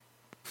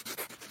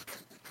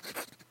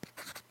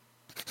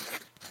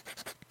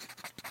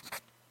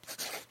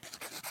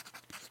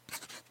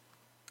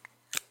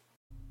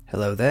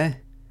Hello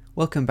there.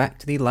 Welcome back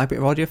to the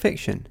Library of Audio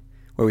Fiction,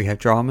 where we have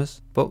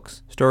dramas,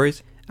 books,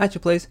 stories,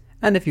 actual plays,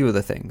 and a few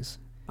other things.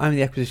 I'm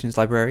the Acquisitions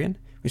Librarian,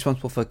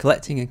 responsible for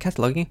collecting and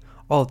cataloguing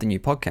all of the new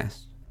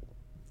podcasts.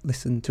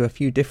 Listen to a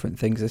few different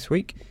things this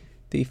week.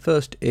 The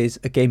first is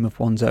A Game of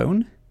One's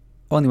Own.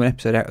 Only one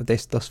episode out of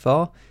this thus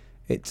far.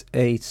 It's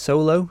a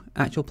solo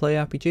actual play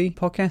RPG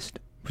podcast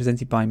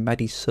presented by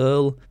Maddie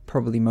Searle,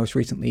 probably most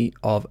recently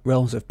of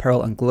Realms of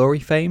Peril and Glory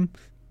fame,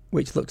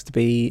 which looks to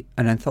be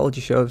an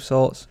anthology show of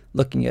sorts,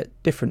 looking at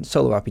different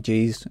solo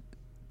RPGs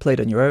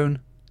played on your own,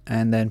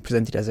 and then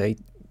presented as a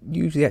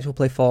usually actual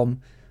play form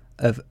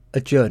of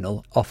a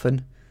journal,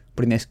 often,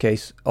 but in this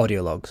case,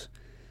 audio logs.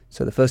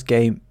 So the first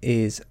game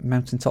is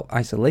Mountaintop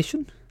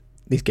Isolation.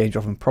 These games are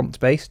often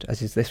prompt-based,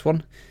 as is this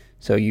one.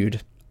 So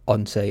you'd,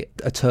 on, say,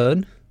 a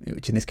turn,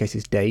 which in this case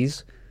is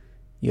days,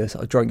 you're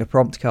sort of drawing a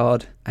prompt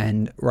card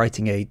and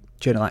writing a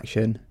journal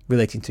action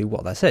relating to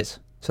what that says.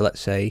 So let's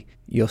say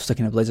you're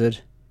stuck in a blizzard,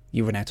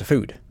 you run out of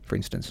food, for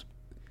instance.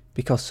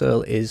 Because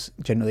Searle is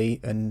generally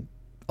an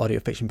audio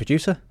fiction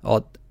producer,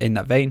 or in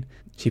that vein,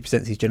 she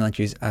presents these journal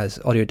entries as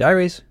audio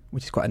diaries,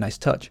 which is quite a nice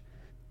touch.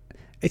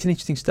 It's an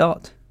interesting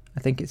start. I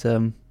think it's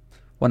one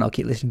I'll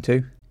keep listening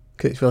to,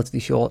 because it's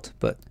relatively short,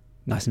 but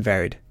nice and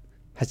varied.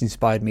 Has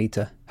inspired me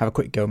to have a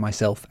quick go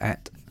myself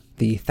at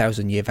the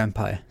 1,000-Year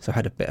Vampire, so I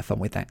had a bit of fun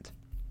with that.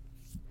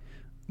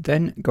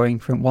 Then, going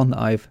from one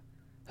that I've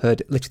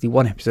heard literally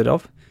one episode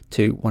of,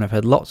 to one I've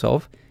heard lots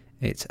of,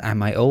 it's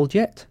Am I Old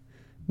Yet?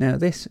 Now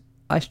this,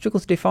 I struggle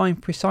to define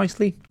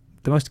precisely.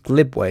 The most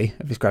glib way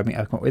of describing it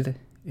I've come up with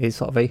is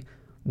sort of a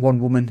one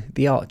woman,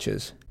 The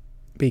Archers,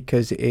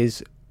 because it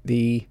is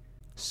the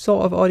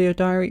sort of audio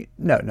diary.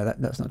 No,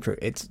 that's not true.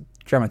 It's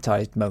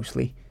dramatised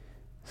mostly.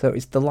 So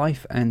it's the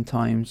life and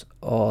times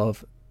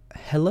of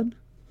Helen,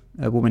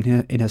 a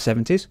woman in her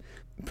 70s,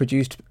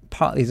 produced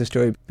partly as a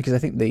story because I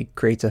think the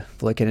creator,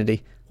 Floyd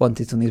Kennedy,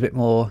 wanted something a bit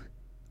more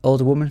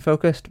older woman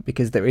focused,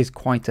 because there is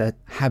quite a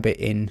habit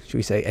in, should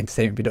we say,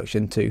 entertainment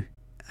production to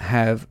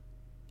have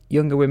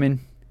younger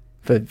women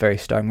for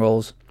various starring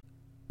roles.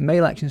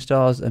 Male action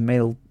stars and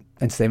male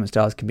entertainment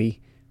stars can be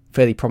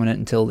fairly prominent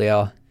until they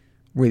are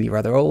really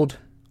rather old,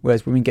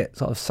 whereas women get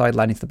sort of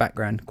sidelined into the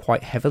background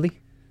quite heavily.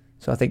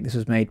 So I think this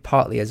was made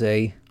partly as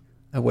a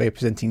way of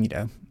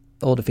presenting,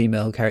 older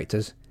female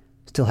characters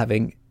still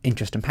having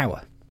interest and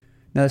power.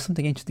 Now there's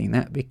something interesting in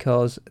that,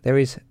 because there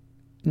is,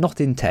 not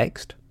in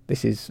text,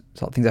 this is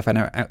sort of things I found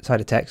out outside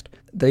of text,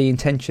 the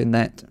intention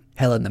that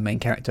Helen, the main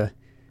character,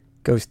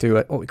 goes through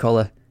what we call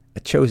a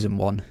chosen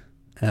one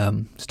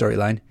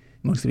storyline,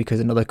 mostly because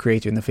another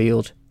creator in the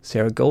field,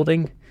 Sarah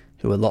Golding,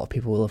 who a lot of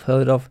people will have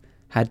heard of,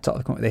 had sort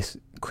of come up with this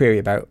query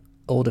about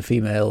older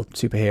female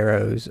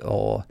superheroes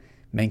or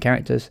main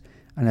characters,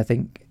 and I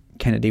think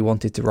Kennedy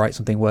wanted to write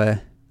something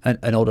where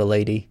an older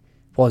lady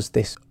was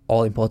this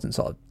all-important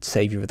sort of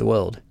saviour of the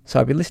world. So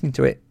I've been listening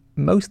to it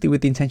mostly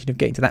with the intention of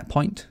getting to that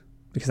point,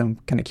 because I'm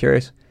kind of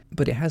curious,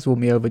 but it has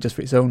won me over just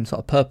for its own sort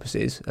of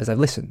purposes as I've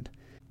listened.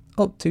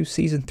 Up to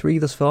season 3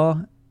 thus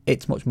far,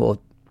 it's much more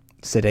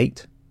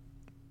sedate.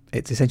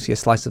 It's essentially a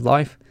slice of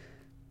life,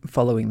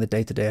 following the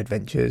day-to-day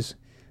adventures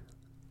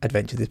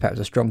is perhaps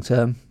a strong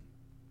term,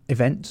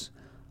 events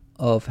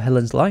of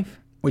Helen's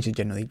life, which is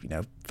generally,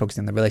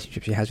 focusing on the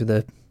relationship she has with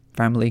her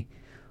family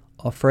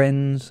or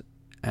friends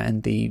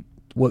and the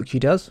work she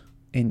does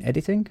in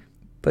editing.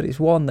 But it's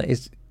one that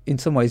is in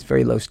some ways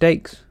very low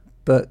stakes,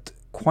 but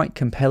quite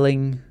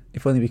compelling,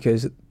 if only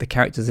because the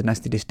characters are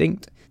nicely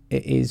distinct.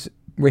 It is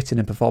written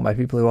and performed by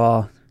people who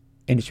are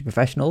industry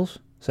professionals,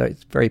 so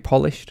it's very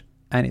polished,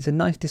 and it's a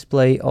nice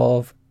display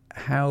of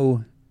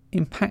how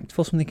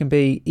impactful something can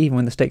be even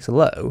when the stakes are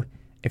low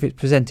if it's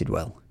presented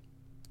well.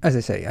 As I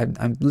say,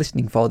 I'm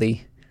listening for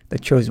the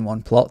chosen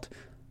one plot,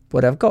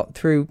 but I've got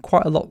through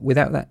quite a lot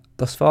without that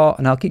thus far,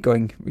 and I'll keep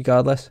going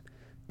regardless,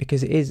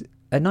 because it is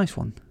a nice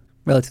one.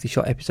 Relatively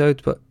short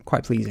episodes, but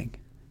quite pleasing.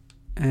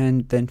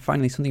 And then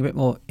finally something a bit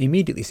more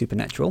immediately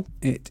supernatural.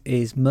 It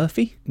is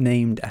Murphy,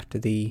 named after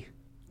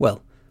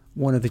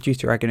one of the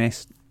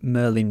deuteragonists,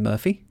 Merlin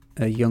Murphy,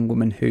 a young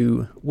woman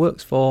who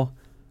works for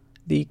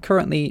the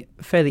currently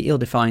fairly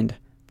ill-defined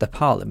The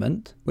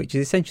Parliament, which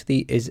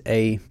essentially is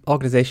a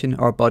organisation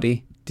or a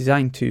body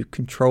designed to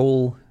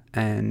control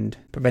and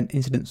prevent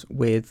incidents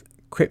with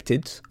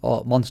cryptids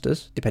or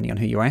monsters, depending on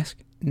who you ask.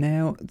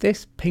 Now,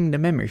 this pinged a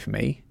memory for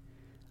me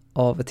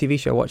of a TV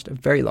show I watched a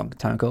very long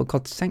time ago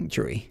called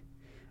Sanctuary,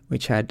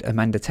 which had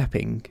Amanda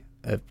Tapping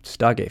of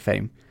Stargate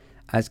fame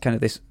as kind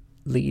of this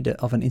leader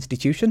of an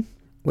institution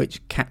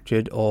which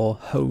captured or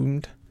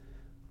honed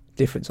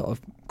different sort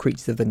of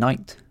creatures of the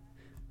night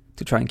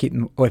to try and keep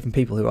them away from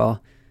people who are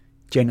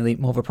generally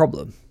more of a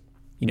problem.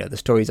 The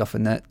story is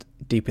often that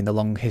deep in the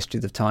long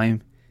histories of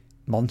time,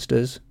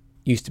 monsters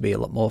used to be a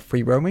lot more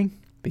free-roaming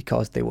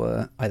because they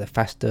were either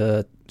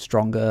faster,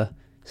 stronger,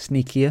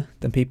 sneakier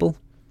than people.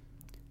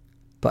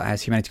 But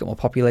as humanity got more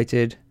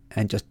populated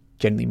and just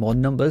generally more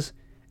numbers,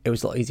 it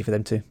was a lot easier for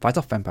them to fight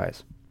off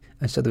vampires.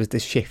 And so there was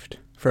this shift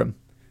from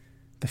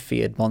the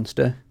feared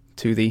monster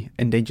to the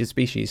endangered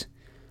species.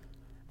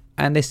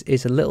 And this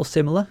is a little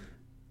similar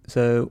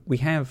So we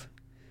have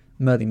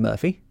Merlin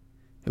Murphy,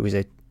 who is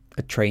a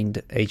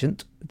trained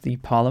agent of the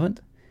Parliament,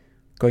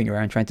 going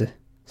around trying to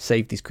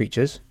save these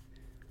creatures,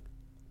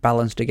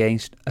 balanced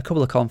against a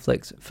couple of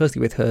conflicts, firstly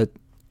with her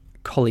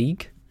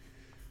colleague,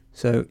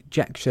 so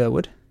Jack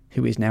Sherwood,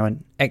 who is now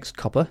an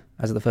ex-copper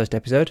as of the first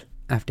episode,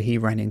 after he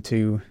ran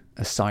into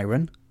a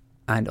siren,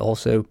 and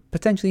also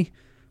potentially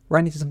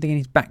ran into something in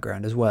his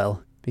background as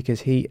well,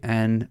 because he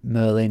and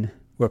Merlin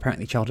were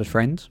apparently childhood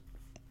friends.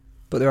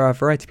 But there are a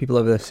variety of people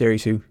over the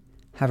series who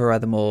have a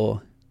rather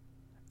more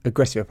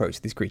aggressive approach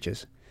to these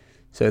creatures.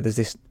 So there's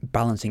this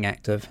balancing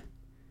act of,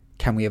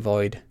 can we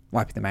avoid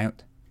wiping them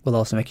out, while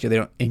also making sure they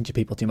don't injure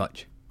people too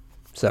much.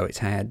 So it's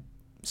had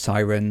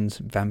sirens,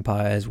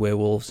 vampires,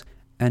 werewolves,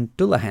 and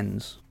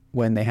Dullahans,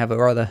 when they have a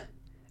rather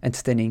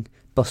entertaining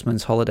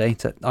busman's holiday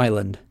to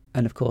Ireland.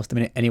 And of course, the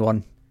minute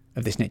anyone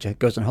of this nature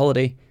goes on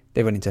holiday,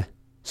 they run into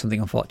something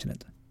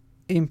unfortunate.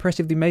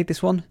 Impressively made,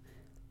 this one.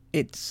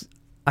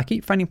 I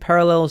keep finding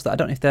parallels that I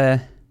don't know if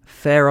they're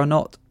fair or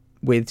not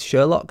with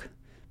Sherlock,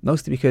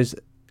 mostly because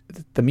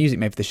the music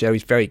made for the show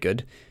is very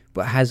good,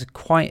 but has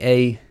quite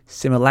a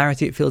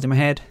similarity, it feels in my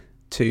head,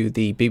 to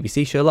the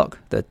BBC Sherlock,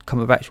 the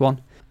Cumberbatch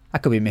one. I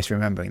could be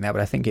misremembering that,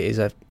 but I think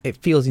it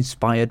feels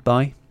inspired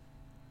by.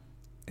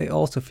 It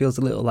also feels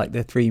a little like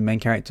the three main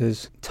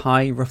characters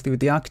tie roughly with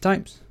the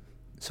archetypes.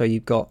 So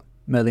you've got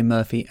Merlin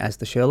Murphy as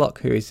the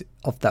Sherlock, who is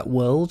of that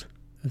world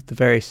of the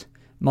various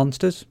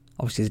monsters.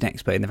 Obviously, he's an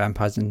expert in the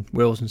vampires and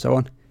werewolves and so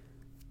on.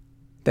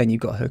 Then you've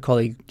got her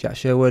colleague Jack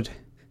Sherwood,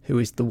 who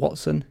is the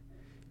Watson,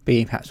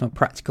 being perhaps more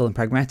practical and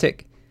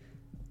pragmatic,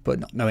 but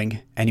not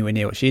knowing anywhere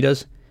near what she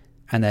does.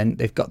 And then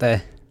they've got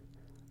their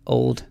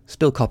old,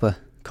 still copper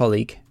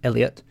colleague,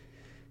 Elliot,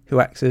 who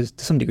acts as,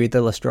 to some degree,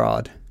 the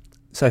Lestrade.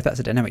 So if that's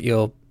a dynamic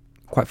you're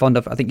quite fond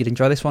of, I think you'd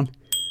enjoy this one.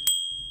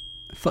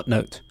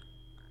 Footnote.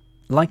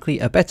 Likely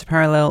a better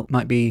parallel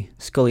might be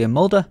Scully and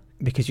Mulder,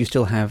 because you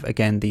still have,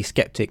 again, the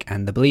skeptic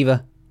and the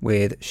believer,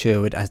 with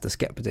Sherwood as the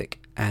skeptic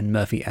and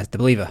Murphy as the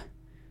believer.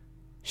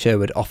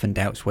 Sherwood often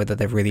doubts whether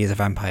there really is a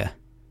vampire.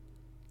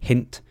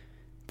 Hint,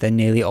 there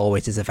nearly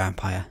always is a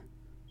vampire.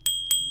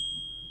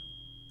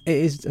 It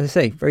is, as I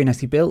say, very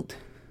nicely built,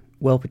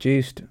 well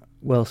produced,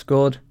 well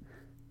scored.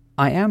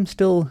 I am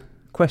still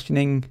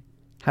questioning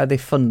how they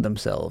fund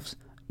themselves.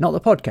 Not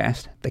the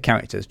podcast, the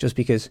characters, just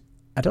because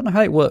I don't know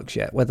how it works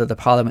yet, whether the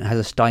Parliament has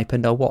a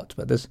stipend or what,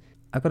 but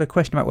I've got a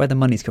question about where the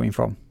money's coming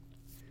from.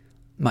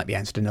 Might be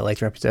answered in a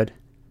later episode.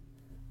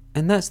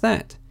 And that's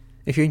that.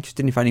 If you're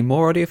interested in finding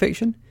more audio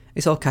fiction,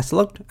 it's all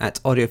catalogued at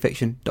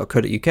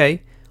audiofiction.co.uk,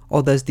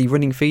 or there's the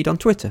running feed on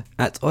Twitter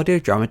at Audio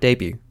Drama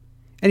Debut.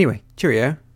 Anyway, cheerio.